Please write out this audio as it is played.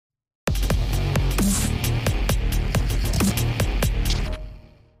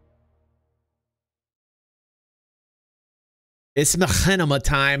It's Machinima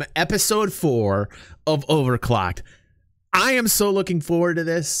time, episode 4 of Overclocked. I am so looking forward to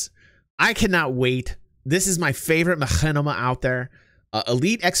this. I cannot wait. This is my favorite Machinima out there.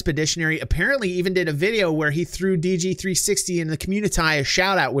 Elite Expeditionary apparently even did a video where he threw DG360 in the community a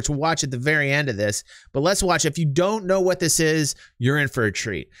shout out, which we'll watch at the very end of this. But let's watch. If you don't know what this is, you're in for a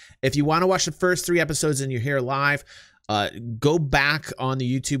treat. If you want to watch the first 3 episodes and you're here live, go back on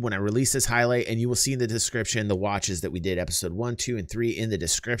the YouTube when I release this highlight, and you will see in the description the watches that we did, episode 1, 2, and 3 in the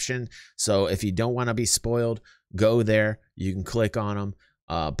description. So if you don't want to be spoiled, go there. You can click on them.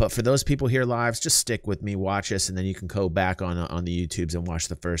 But for those people here live, just stick with me, watch this, and then you can go back on the YouTubes and watch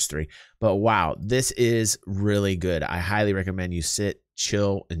the first 3. But wow, this is really good. I highly recommend you sit,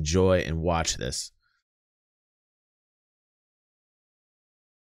 chill, enjoy, and watch this.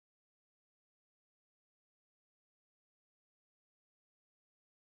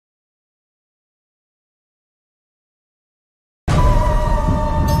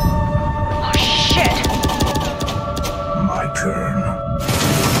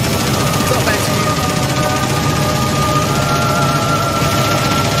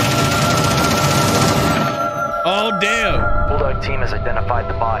 Oh, damn. Bulldog team has identified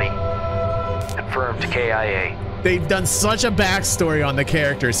the body. Confirmed KIA. They've done such a backstory on the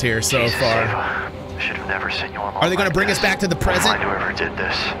characters here so far. Ava. Should have never sent you on. Are they going to bring us back to the present? I'll find whoever did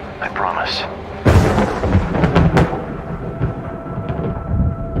this. I promise.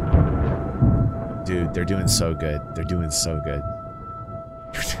 Dude, they're doing so good. They're doing so good.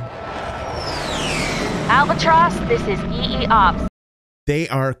 Albatross, this is EE Ops. They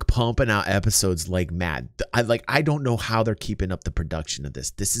are pumping out episodes like mad. I don't know how they're keeping up the production of this.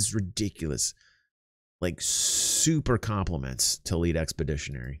 This is ridiculous. Like, super compliments to Elite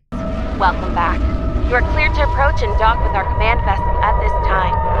Expeditionary. Welcome back. You are cleared to approach and dock with our command vessel at this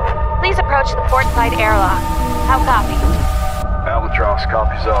time. Please approach the portside airlock. How copy? Albatross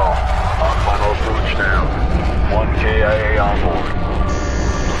copies all. On final approach now. 1 KIA on board.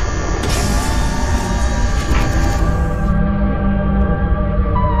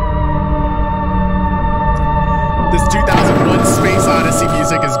 This 2001 Space Odyssey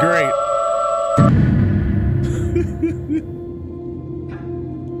music is great.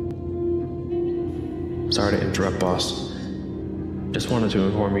 Sorry to interrupt, boss. Just wanted to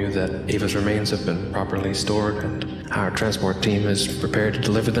inform you that Ava's remains have been properly stored and our transport team is prepared to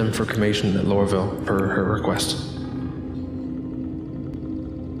deliver them for cremation at Lorville per her request.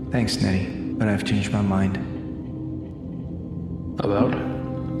 Thanks, Nettie, but I've changed my mind. About?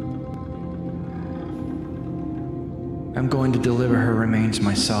 I'm going to deliver her remains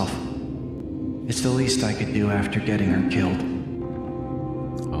myself. It's the least I could do after getting her killed.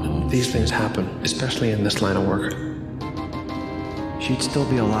 These things happen, especially in this line of work. She'd still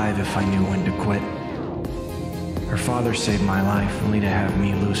be alive if I knew when to quit. Her father saved my life, only to have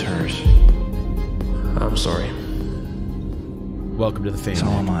me lose hers. I'm sorry. Welcome to the family. So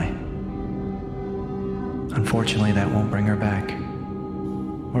am I. Unfortunately, that won't bring her back.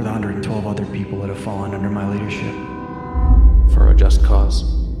 Or the 112 other people that have fallen under my leadership. For a just cause.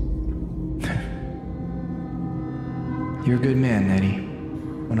 You're a good man, Nettie.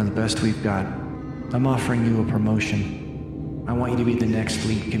 One of the best we've got. I'm offering you a promotion. I want you to be the next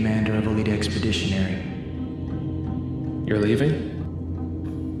fleet commander of Elite Expeditionary. You're leaving?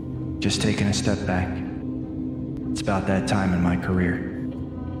 Just taking a step back. It's about that time in my career.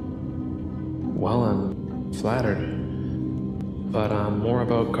 Well, I'm flattered. But I'm more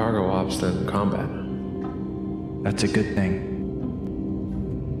about cargo ops than combat. That's a good thing.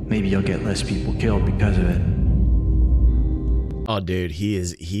 Maybe you'll get less people killed because of it. Oh, dude,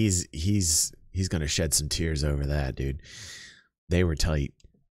 he's gonna shed some tears over that, dude. They were tight,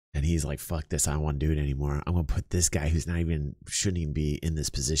 and he's like, "Fuck this! I don't want to do it anymore. I'm gonna put this guy who's not even shouldn't even be in this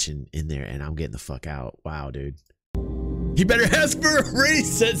position in there, and I'm getting the fuck out." Wow, dude. You better ask for a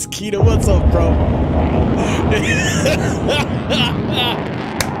raise, says Keto. What's up, bro?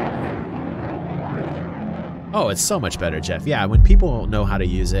 Oh, it's so much better, Jeff. Yeah, when people know how to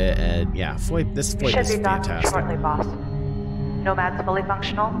use it, and yeah, FOIP, this FOIP is fantastic. Shortly, boss. Nomad's fully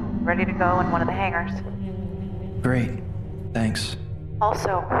functional, ready to go in one of the hangars. Great. Thanks.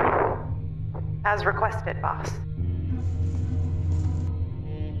 Also, as requested, boss.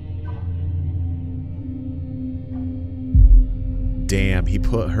 Damn, he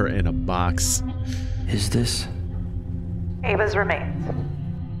put her in a box. Is this? Ava's remains.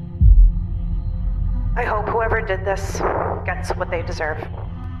 I hope whoever did this gets what they deserve.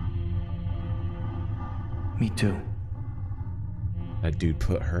 Me too. That dude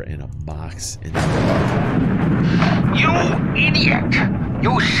put her in a box. You idiot!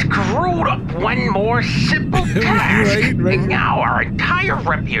 You screwed up one more simple task, right. and now our entire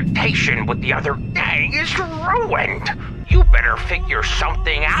reputation with the other gang is ruined. You better figure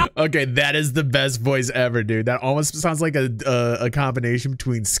something out. Okay, that is the best voice ever, dude. That almost sounds like a combination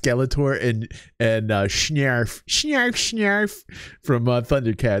between Skeletor and Snarf from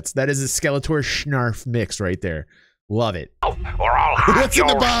Thundercats. That is a Skeletor Snarf mix right there. Love it. Or I'll have What's in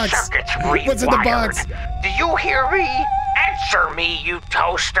the box? circuits rewired. What's in the box? Do you hear me? Answer me, you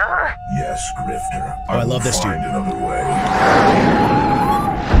toaster. Yes, Grifter. Oh, I love this dude. Find another way.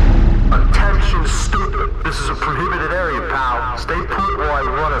 Attention, stupid. This is a prohibited area, pal. Stay put while I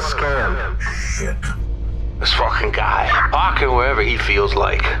run a scan. Shit. This fucking guy, parking wherever he feels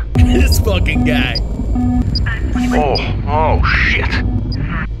like. This fucking guy. Oh shit.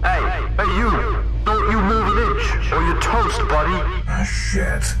 Hey, you. Don't you move an inch, or you're toast, buddy. Ah,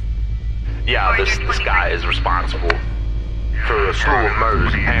 shit. Yeah, this guy is responsible for a slew of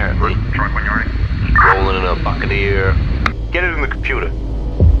murders, apparently. Rolling in a buccaneer. Get it in the computer.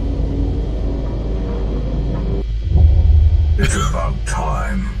 It's about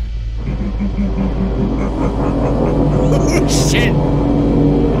time. Oh, shit.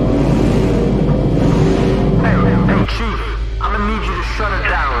 Hey, Chief. I'm gonna need you to shut it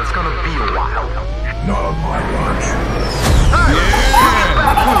down. It's gonna be a while. Not on my watch. Hey,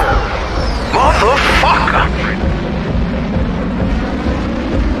 Motherfucker!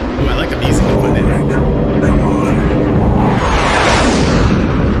 Ooh, I like the music they put in there. Come on.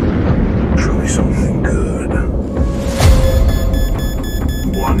 Show me something good.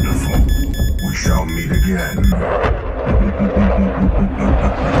 Wonderful. We shall meet again.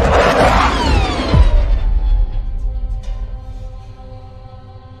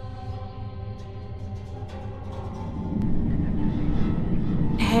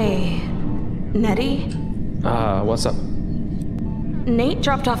 Hey, Nettie? What's up? Nate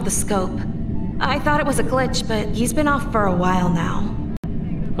dropped off the scope. I thought it was a glitch, but he's been off for a while now.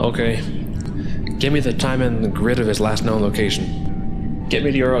 Okay. Give me the time and the grid of his last known location. Get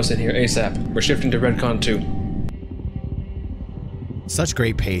Meteoros in here ASAP. We're shifting to Redcon 2. Such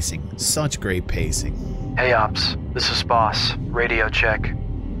great pacing. Such great pacing. Hey Ops, this is Boss. Radio check.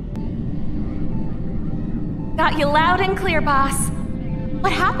 Got you loud and clear, boss.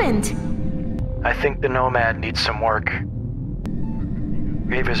 What happened? I think the Nomad needs some work.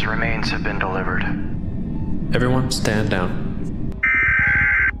 Ava's remains have been delivered. Everyone, stand down.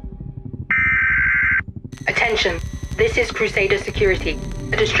 Attention, this is Crusader Security.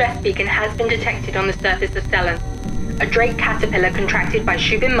 A distress beacon has been detected on the surface of Stellan. A Drake caterpillar contracted by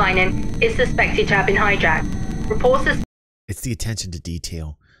Shubin Mining is suspected to have been hijacked. Reports are... It's the attention to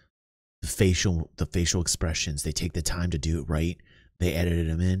detail. The facial expressions. They take the time to do it right. They edited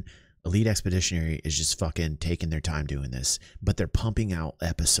them in. Elite Expeditionary is just fucking taking their time doing this, but they're pumping out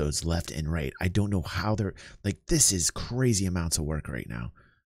episodes left and right. I don't know how they're like, this is crazy amounts of work right now.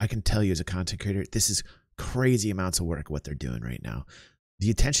 I can tell you as a content creator, this is crazy amounts of work what they're doing right now.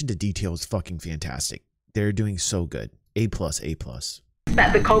 The attention to detail is fucking fantastic. They're doing so good. A+, A+.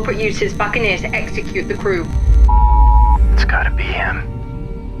 that the culprit used his buccaneer to execute the crew. It's gotta be him.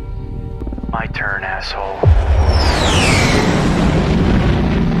 My turn, asshole.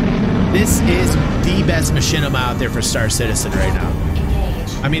 This is the best machinima out there for Star Citizen right now.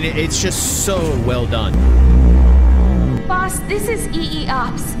 I mean, it's just so well done. Boss, this is EE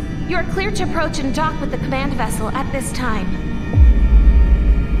Ops. You are clear to approach and dock with the command vessel at this time.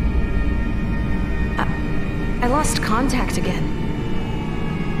 I lost contact again.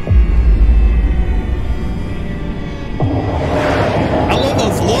 I love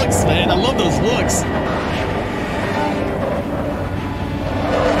those looks, man. I love those looks.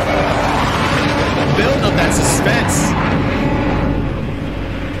 Building up that suspense.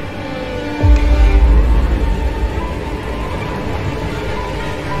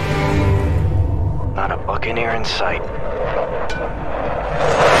 Not a buccaneer in sight.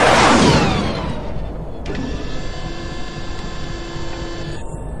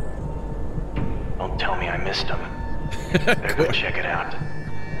 Don't tell me I missed him. Better go check it out.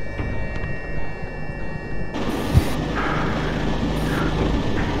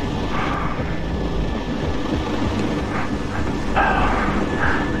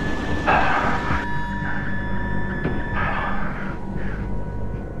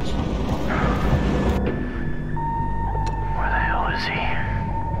 Where the hell is he?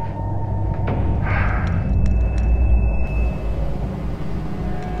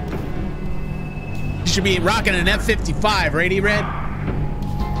 You should be rocking an F-55, right, E-Red?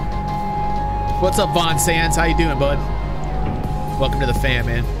 What's up, Von Sands? How you doing, bud? Welcome to the fam,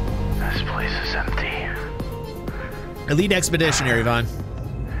 man. This place is empty. Elite Expeditionary, Vaughn.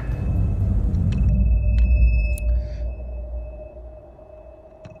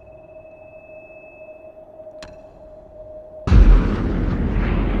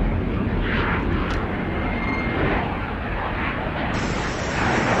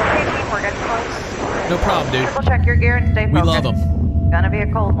 No problem, dude. Triple check your gear and stay focused. We love them. Gonna be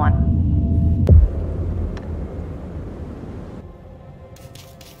a cold one.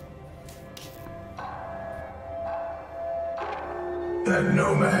 That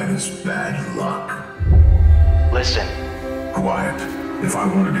nomad is bad luck. Listen. Quiet. If I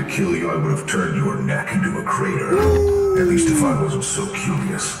wanted to kill you, I would have turned your neck into a crater. At least if I wasn't so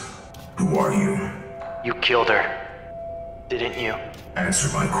curious. Who are you? You killed her. Didn't you? Answer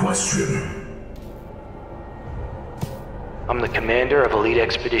my question. I'm the commander of Elite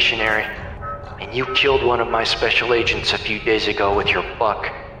Expeditionary, and you killed one of my special agents a few days ago with your buck.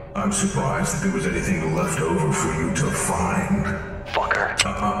 I'm surprised that there was anything left over for you to find. Fucker.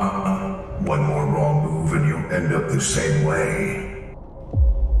 One more wrong move and you'll end up the same way.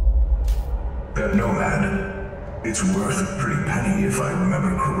 That nomad, it's worth a pretty penny if I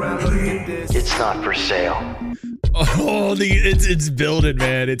remember correctly. It's not for sale. Oh, it's building,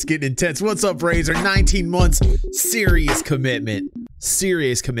 man. It's getting intense. What's up, Razor? 19 months. Serious commitment.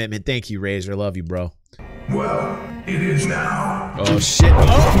 Serious commitment. Thank you, Razor. Love you, bro. Well, it is now. Oh, shit.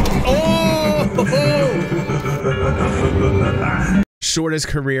 Oh! Shortest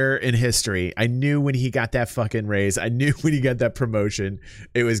career in history. I knew when he got that fucking raise. I knew when he got that promotion,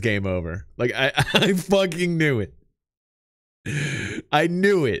 it was game over. Like, I fucking knew it. I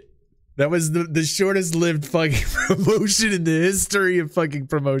knew it. That was the shortest lived fucking promotion in the history of fucking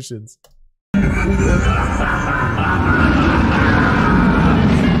promotions.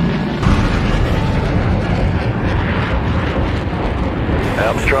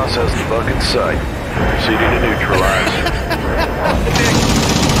 Albatross has the buck in sight. Proceeding to neutralize.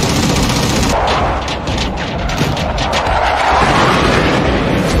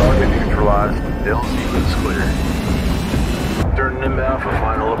 Target neutralized. LZ is clear. Turning inbound for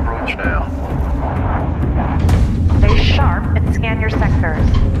final approach now. Stay sharp and scan your sectors.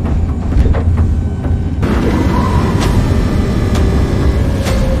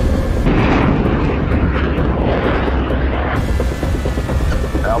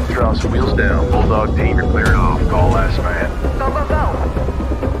 Albatross wheels down. Bulldog team, you're cleared off. Call last man. Go, go, go.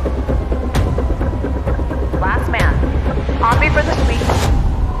 Last man. On me for the sweep.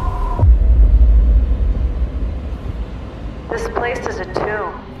 This place is a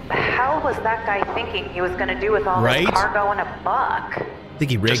tomb. The hell was that guy thinking he was gonna do with all this cargo and a buck? I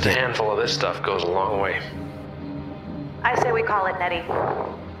think he rigged Just a handful of this stuff goes a long way. I say we call it Nettie.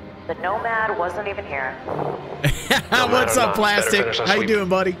 The nomad wasn't even here. What's up, Plastic? How you doing,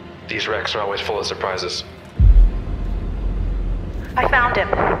 buddy? These wrecks are always full of surprises. I found him.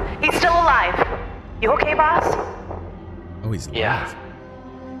 He's still alive. You okay, boss? Oh, he's alive. Yeah.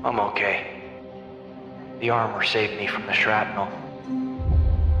 I'm okay. The armor saved me from the shrapnel.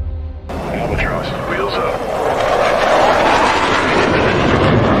 Albatross, wheels up.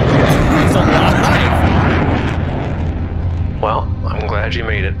 He's alive. Well, I'm glad you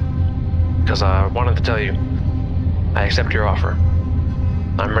made it. Because I wanted to tell you, I accept your offer.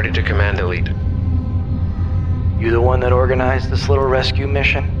 I'm ready to command Elite. You the one that organized this little rescue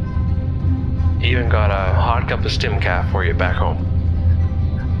mission? Even got a hot cup of stim calf for you back home.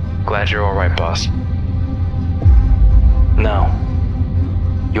 Glad you're alright, boss. No.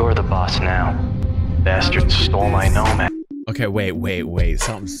 You're the boss now. Bastards stole my nomad. Okay, wait.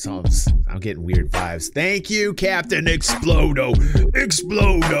 Something's. I'm getting weird vibes. Thank you, Captain Explodo.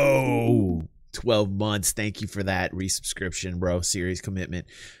 12 months. Thank you for that resubscription, bro. Serious commitment.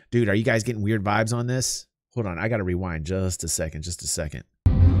 Dude, are you guys getting weird vibes on this? Hold on, I gotta rewind just a second.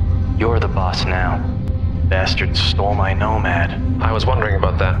 You're the boss now. Bastards stole my nomad. I was wondering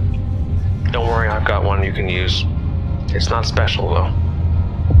about that. Don't worry, I've got one you can use. It's not special, though.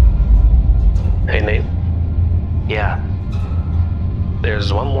 Hey, Nate. Yeah.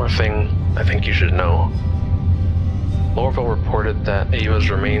 There's one more thing I think you should know. Lorville reported that Ava's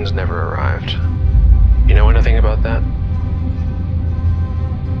remains never arrived. You know anything about that?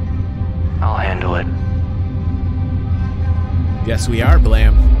 I'll handle it. Yes, we are,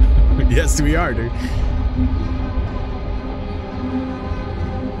 Blam. Yes, we are, dude.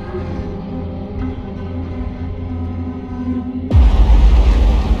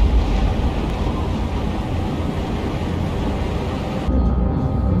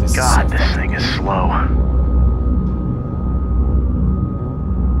 God, this thing is slow.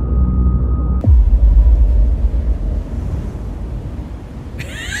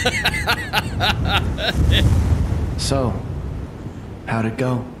 So, how'd it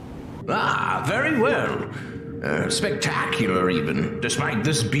go? Ah, very well. Spectacular, even. Despite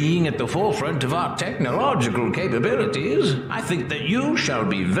this being at the forefront of our technological capabilities, I think that you shall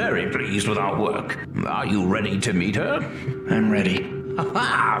be very pleased with our work. Are you ready to meet her? I'm ready.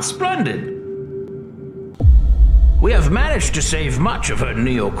 Ha! Splendid! We have managed to save much of her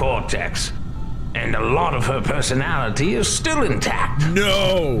neocortex, and a lot of her personality is still intact.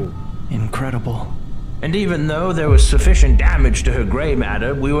 No! Incredible. And even though there was sufficient damage to her gray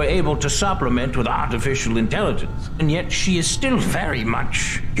matter, we were able to supplement with artificial intelligence. And yet she is still very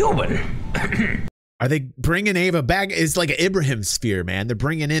much human. Are they bringing Ava back? It's like an Ibrahim sphere, man. They're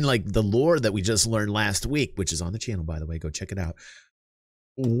bringing in like the lore that we just learned last week, which is on the channel, by the way. Go check it out.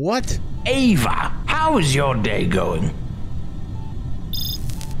 What? Ava, how is your day going?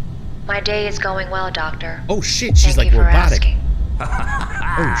 My day is going well, Doctor. Oh shit, she's Thank like you for robotic. asking.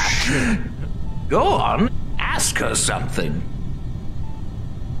 Oh shit. Go on, ask her something.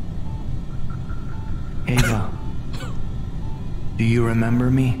 Ava, do you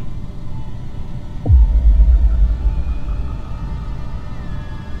remember me?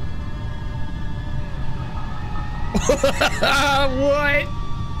 What?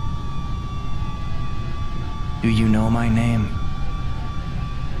 Do you know my name?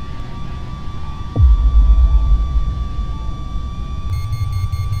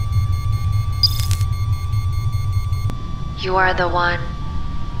 You are the one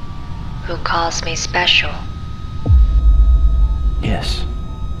who calls me special. Yes.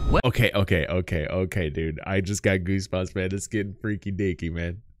 Okay, dude. I just got goosebumps, man. It's getting freaky deaky,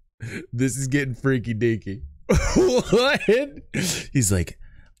 man. This is getting freaky deaky. What? He's like,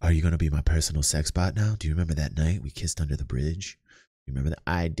 are you gonna be my personal sex bot now? Do you remember that night we kissed under the bridge? You remember that?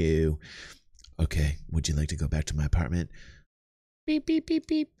 I do. Okay, would you like to go back to my apartment? Beep, beep, beep,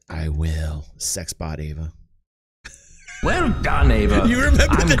 beep. I will. Sex bot Ava. Well done, Ava. You remember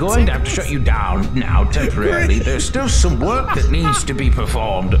I'm going to have to shut you down now temporarily. There's still some work that needs to be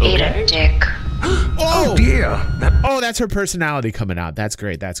performed, okay? Eat a dick. Oh dear. Oh, that's her personality coming out. That's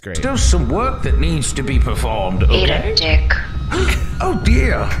great. That's great. Still some work that needs to be performed, okay? Eat a dick. Oh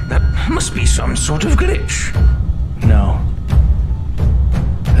dear. That must be some sort of glitch. No.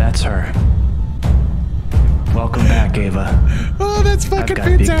 That's her. Welcome back, Ava. Oh, that's fucking I've got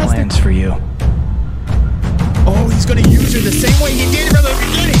fantastic. big plans for you. Oh, he's gonna use her the same way he did from the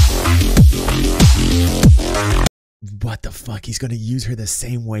beginning. What the fuck? He's gonna use her the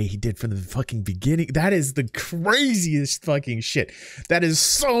same way he did from the fucking beginning. That is the craziest fucking shit. That is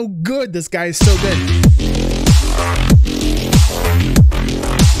so good. This guy is so good.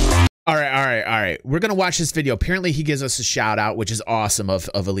 All right. We're gonna watch this video. Apparently, he gives us a shout out, which is awesome of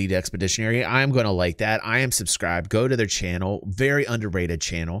Elite Expeditionary. I'm gonna like that. I am subscribed. Go to their channel. Very underrated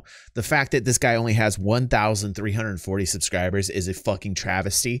channel. The fact that this guy only has 1,340 subscribers is a fucking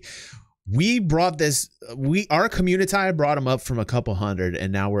travesty. We brought this. Our community brought him up from a couple hundred,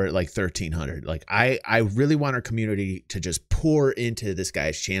 and now we're at like 1,300. Like I really want our community to just pour into this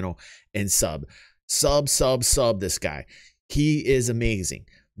guy's channel and sub this guy. He is amazing.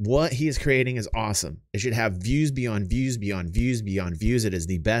 What he is creating is awesome. It should have views beyond views, beyond views, beyond views. It is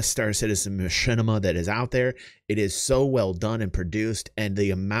the best Star Citizen Machinima that is out there. It is so well done and produced, and the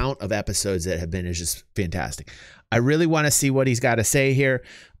amount of episodes that have been is just fantastic. I really want to see what he's got to say here.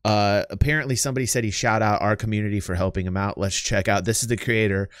 Apparently somebody said he shout out our community for helping him out. Let's check out. This is the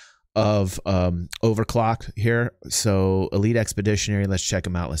creator of OverClocked here. So Elite Expeditionary, let's check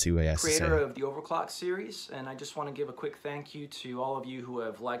him out. Let's see what he has to say. Creator of the OverClocked series, and I just want to give a quick thank you to all of you who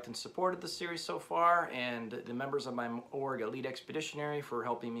have liked and supported the series so far, and the members of my org, Elite Expeditionary, for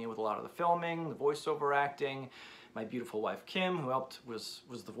helping me with a lot of the filming, the voiceover acting, my beautiful wife Kim, who was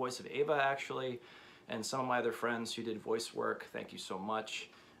the voice of Ava actually, and some of my other friends who did voice work. Thank you so much.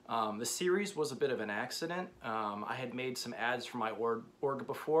 The series was a bit of an accident. I had made some ads for my org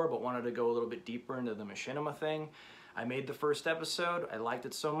before, but wanted to go a little bit deeper into the Machinima thing. I made the first episode. I liked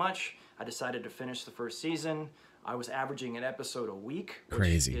it so much, I decided to finish the first season. I was averaging an episode a week,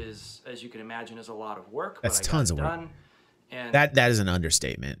 Crazy. Which is, as you can imagine, is a lot of work. That's but I tons got of it work. done, and That is an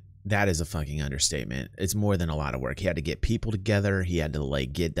understatement. That is a fucking understatement. It's more than a lot of work. He had to get people together. He had to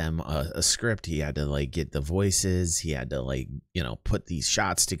like get them a script. He had to like get the voices. He had to like, you know, put these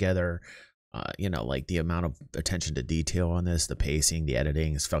shots together. You know, like the amount of attention to detail on this, the pacing, the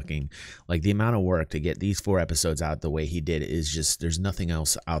editing is fucking like the amount of work to get these 4 episodes out the way he did is just, there's nothing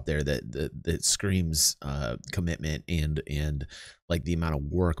else out there that screams commitment and like the amount of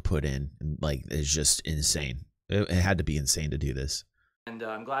work put in, like is just insane. It had to be insane to do this. And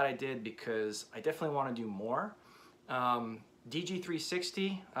I'm glad I did, because I definitely want to do more.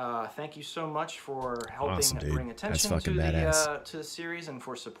 DG360, thank you so much for helping bring attention to the series and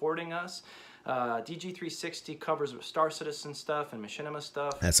for supporting us. DG360 covers Star Citizen stuff and Machinima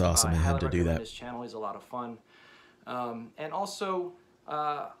stuff. That's awesome. I had to do that. His channel is a lot of fun. And also,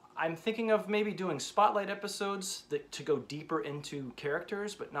 I'm thinking of maybe doing spotlight episodes to go deeper into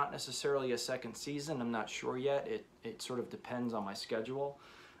characters, but not necessarily a second season. I'm not sure yet. It sort of depends on my schedule.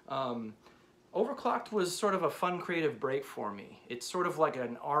 Overclocked was sort of a fun creative break for me. It's sort of like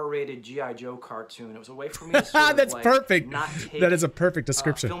an R-rated G.I. Joe cartoon. It was a way for me to sort of That's perfect. Not take that is a perfect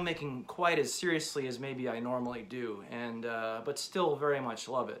description. Filmmaking quite as seriously as maybe I normally do, and but still very much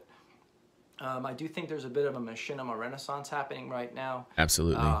love it. I do think there's a bit of a machinima renaissance happening right now.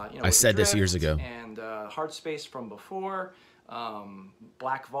 Absolutely. You know, I said this years ago. And Hard Space from before.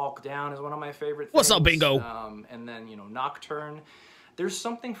 Black Valk Down is one of my favorite things. What's up, Bingo? And then, you know, Nocturne. There's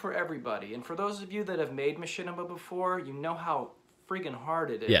something for everybody. And for those of you that have made machinima before, you know how friggin' hard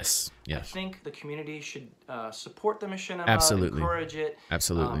it is. Yes, yes. I think the community should support the machinima, absolutely, encourage it.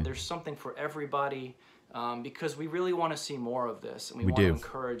 Absolutely. There's something for everybody. Because we really want to see more of this, and we want to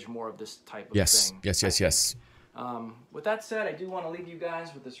encourage more of this type of thing. Yes. With that said, I do want to leave you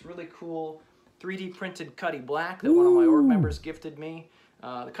guys with this really cool 3D printed Cuddy Black that one of my org members gifted me.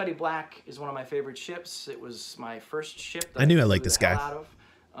 The Cuddy Black is one of my favorite ships. It was my first ship that I knew I liked this guy. Out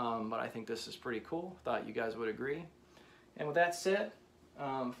of. But I think this is pretty cool. Thought you guys would agree. And with that said,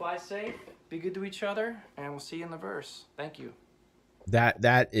 fly safe, be good to each other, and we'll see you in the verse. Thank you.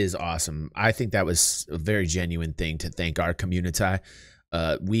 That is awesome. I think that was a very genuine thing to thank our community.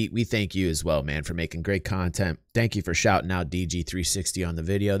 We thank you as well, man, for making great content. Thank you for shouting out DG360 on the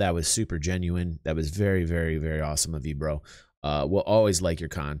video. That was super genuine. That was very, very, very awesome of you, bro. We'll always like your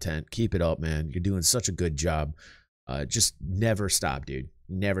content. Keep it up, man. You're doing such a good job. Just never stop, dude.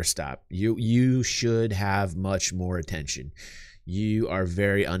 Never stop. You should have much more attention. You are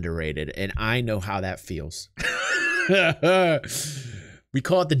very underrated, and I know how that feels. We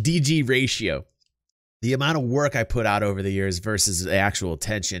call it the DG ratio. The amount of work I put out over the years versus the actual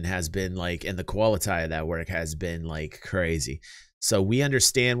attention has been like, and the quality of that work has been like crazy. So we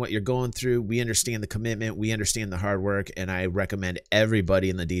understand what you're going through. We understand the commitment. We understand the hard work. And I recommend everybody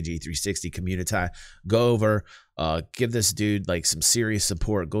in the DG360 community go over, give this dude like some serious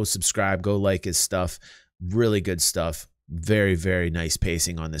support. Go subscribe, go like his stuff. Really good stuff. Very, very nice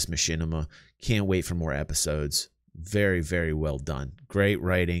pacing on this machinima. Can't wait for more episodes. Very, very well done. Great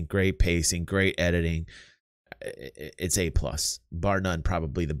writing, great pacing, great editing. It's A+. Bar none,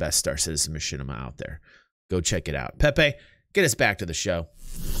 probably the best Star Citizen machinima out there. Go check it out. Pepe, get us back to the show.